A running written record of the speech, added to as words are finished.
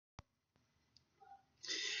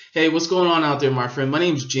Hey, what's going on out there, my friend? My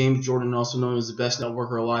name is James Jordan, also known as the best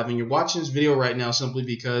networker alive, and you're watching this video right now simply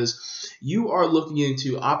because you are looking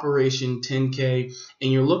into Operation 10K,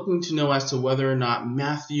 and you're looking to know as to whether or not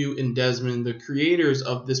Matthew and Desmond, the creators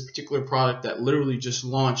of this particular product that literally just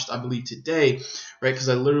launched, I believe today, right? Because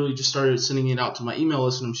I literally just started sending it out to my email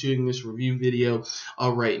list, and I'm shooting this review video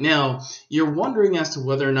right now. You're wondering as to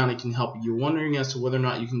whether or not it can help you. You're wondering as to whether or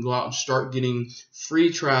not you can go out and start getting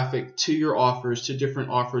free traffic to your offers, to different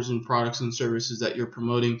offers and products and services that you're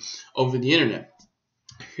promoting over the internet.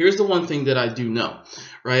 Here's the one thing that I do know,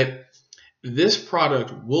 right? This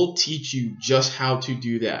product will teach you just how to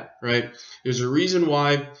do that, right? There's a reason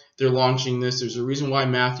why they're launching this. There's a reason why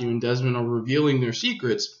Matthew and Desmond are revealing their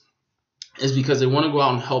secrets, is because they want to go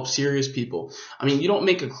out and help serious people. I mean, you don't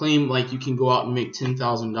make a claim like you can go out and make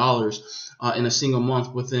 $10,000 in a single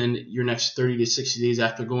month within your next 30 to 60 days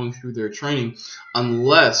after going through their training,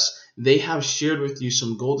 unless they have shared with you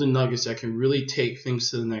some golden nuggets that can really take things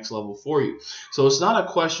to the next level for you. So it's not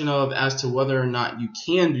a question of as to whether or not you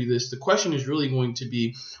can do this. The question is really going to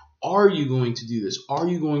be, are you going to do this? Are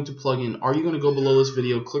you going to plug in? Are you going to go below this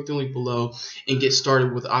video, click the link below, and get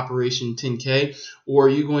started with Operation 10K? Or are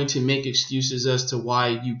you going to make excuses as to why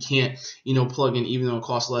you can't, plug in, even though it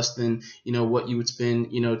costs less than, what you would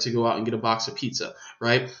spend, to go out and get a box of pizza,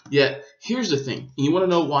 right? Yet, here's the thing. You want to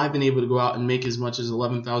know why I've been able to go out and make as much as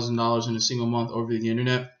 $11,000 in a single month over the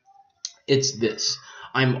internet? It's this.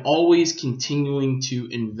 I'm always continuing to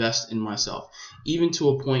invest in myself, even to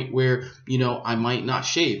a point where, I might not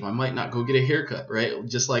shave. I might not go get a haircut, right?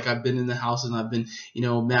 Just like I've been in the house and I've been,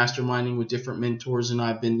 masterminding with different mentors, and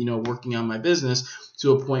I've been, working on my business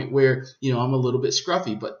to a point where, I'm a little bit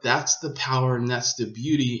scruffy. But that's the power and that's the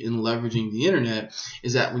beauty in leveraging the internet,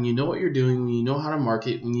 is that when you know what you're doing, when you know how to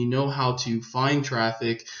market, when you know how to find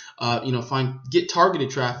traffic, get targeted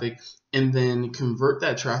traffic, and then convert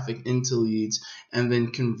that traffic into leads, and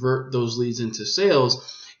then convert those leads into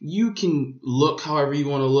sales, you can look however you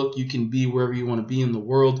want to look. You can be wherever you want to be in the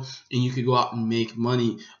world, and you can go out and make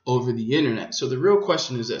money over the internet. So the real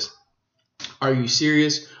question is this: are you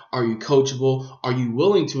serious? Are you coachable? Are you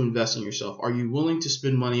willing to invest in yourself? Are you willing to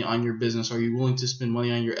spend money on your business? Are you willing to spend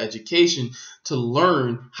money on your education to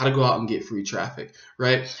learn how to go out and get free traffic,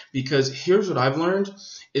 right? Because here's what I've learned,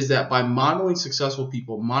 is that by modeling successful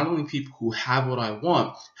people, modeling people who have what I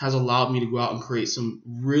want, has allowed me to go out and create some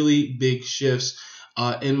really big shifts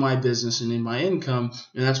in my business and in my income.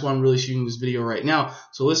 And that's why I'm really shooting this video right now.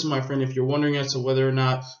 So listen, my friend, if you're wondering as to whether or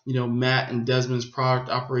not, Matt and Desmond's product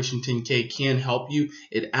Operation 10K can help you,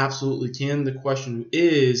 it absolutely can. The question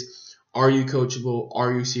is, are you coachable?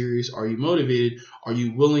 Are you serious? Are you motivated? Are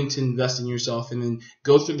you willing to invest in yourself and then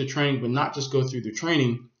go through the training, but not just go through the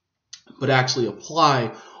training, but actually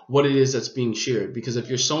apply what it is that's being shared? Because if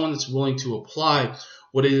you're someone that's willing to apply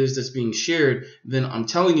what it is that's being shared, then I'm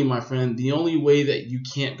telling you, my friend, the only way that you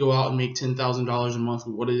can't go out and make $10,000 a month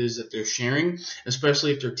with what it is that they're sharing,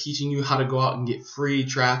 especially if they're teaching you how to go out and get free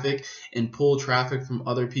traffic and pull traffic from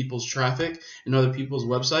other people's traffic and other people's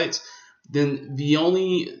websites, then the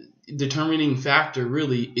only determining factor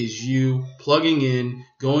really is you plugging in,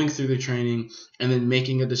 going through the training, and then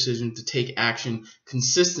making a decision to take action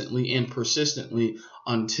consistently and persistently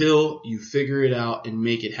until you figure it out and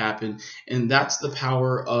make it happen. And that's the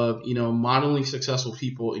power of, modeling successful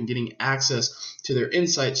people and getting access to their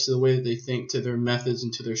insights, to the way that they think, to their methods,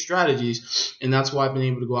 and to their strategies. And that's why I've been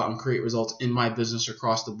able to go out and create results in my business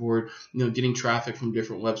across the board, getting traffic from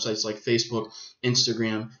different websites like Facebook,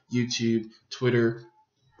 Instagram, YouTube, Twitter,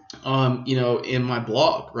 in my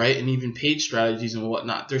blog, right? And even page strategies and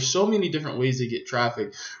whatnot. There's so many different ways to get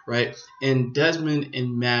traffic, right? And Desmond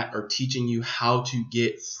and Matt are teaching you how to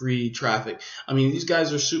get free traffic. I mean, these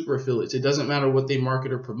guys are super affiliates. It doesn't matter what they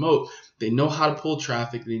market or promote. They know how to pull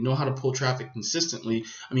traffic. They know how to pull traffic consistently.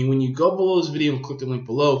 I mean, when you go below this video and click the link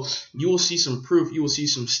below, you will see some proof. You will see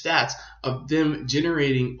some stats of them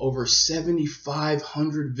generating over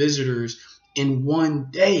 7,500 visitors in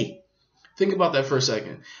one day. Think about that for a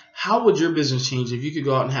second. How would your business change if you could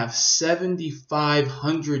go out and have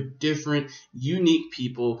 7,500 different unique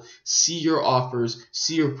people see your offers,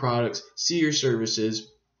 see your products, see your services,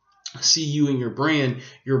 see you and your brand?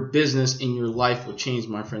 Your business and your life will change,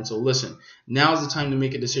 my friend. So listen, now is the time to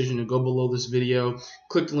make a decision to go below this video,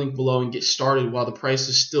 click the link below, and get started while the price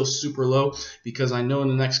is still super low, because I know in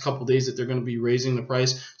the next couple days that they're going to be raising the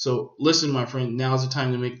price. So listen, my friend, now is the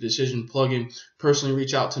time to make a decision. Plug in, personally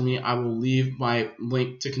reach out to me. I will leave my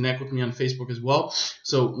link to connect with me on Facebook as well.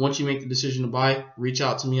 So once you make the decision to buy, reach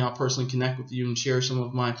out to me. I'll personally connect with you and share some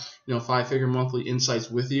of my 5-figure monthly insights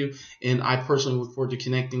with you. And I personally look forward to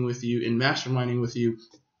connecting with you and masterminding with you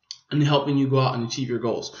and helping you go out and achieve your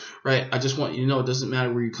goals, right? I just want you to know it doesn't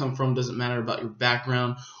matter where you come from, doesn't matter about your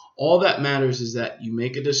background. All that matters is that you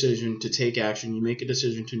make a decision to take action, you make a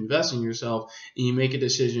decision to invest in yourself, and you make a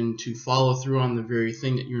decision to follow through on the very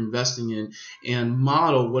thing that you're investing in and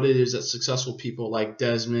model what it is that successful people like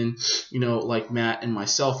Desmond, like Matt and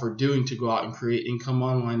myself are doing to go out and create income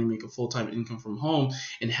online and make a full-time income from home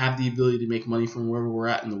and have the ability to make money from wherever we're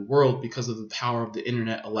at in the world because of the power of the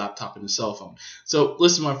internet, a laptop, and a cell phone. So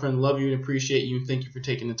listen, my friend, love you and appreciate you. Thank you for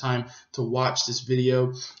taking the time to watch this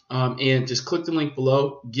video. And just click the link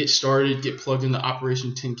below, get started, get plugged into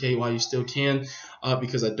Operation 10K while you still can,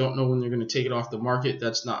 because I don't know when they're going to take it off the market.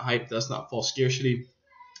 That's not hype. That's not false scarcity.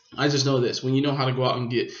 I just know this: when you know how to go out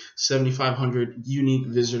and get 7,500 unique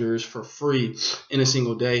visitors for free in a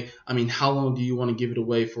single day, I mean, how long do you want to give it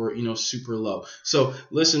away for, super low? So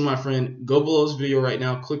listen, my friend, go below this video right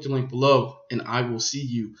now, click the link below, and I will see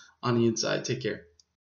you on the inside. Take care.